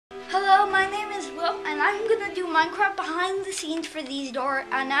Minecraft behind the scenes for these doors,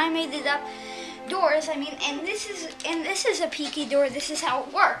 and I made it up doors. I mean, and this is a peeky door. This is how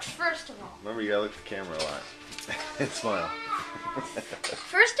it works. First of all. Remember, you gotta look at the camera a lot and smile.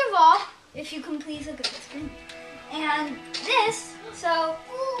 First of all, if you can please look at the screen, and this. So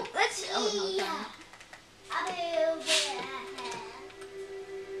let's. Oh no,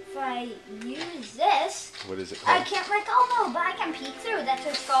 if I use this, what is it called? I can't but I can peek through. That's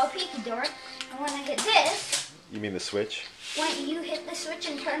what's called a peeky door. And when I hit this, you mean the switch? when you hit the switch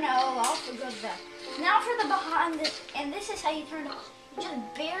and turn it all off, it goes back. Now for the behind, and this is how you turn it off. You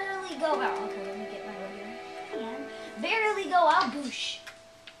just barely go out. Okay, let me get my regular hand. Barely go out, boosh.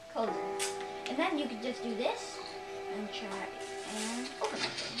 Close it. And then you can just do this and try and open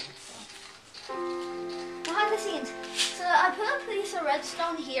it. Behind the scenes. So I put a piece of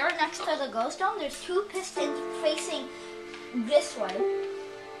redstone here next to the glowstone. There's two pistons facing this way.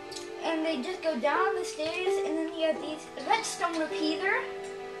 And they just go down the stairs, and then you have these redstone repeater,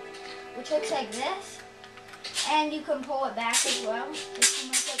 which looks like this. And you can pull it back as well. It can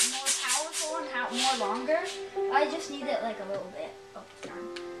make it more powerful and more longer. I just need it like a little bit. Oh, darn.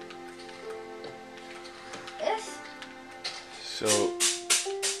 This. So,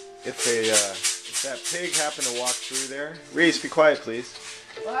 if that pig happened to walk through there, Reese, be quiet, please.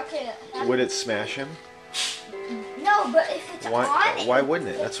 Well, okay, would it smash him? No, but if it's on... Why wouldn't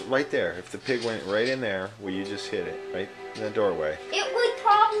it? That's right there. If the pig went right in there, where you just hit it, right in the doorway. It would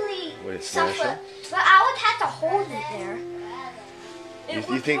probably Would it smash suffer, him? but I would have to hold it there.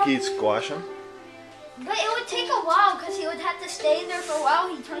 You think he'd squash him? But it would take a while, because he would have to stay there for a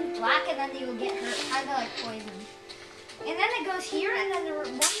while. He turns black, and then he would get hurt, kind of like poison. And then it goes here, and then the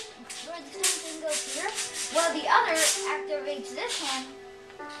one redstone thing goes here, while the other activates this one.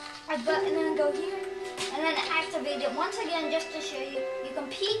 And then go here, and then activate it once again just to show you. You can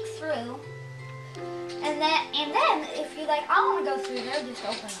peek through, and then if you like, I want to go through there, just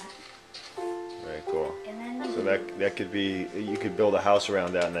open it. Very cool. And then So that could be, you could build a house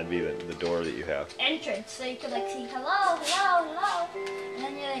around that, and that'd be the door that you have. Entrance, so you could like see hello, hello, hello, and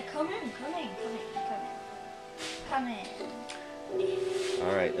then you're like, come in, come in, come in, come in, come in.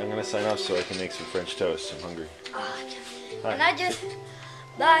 All right, I'm gonna sign off so I can make some French toast. I'm hungry. Oh, Hi. and I just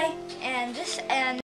bye, and this and.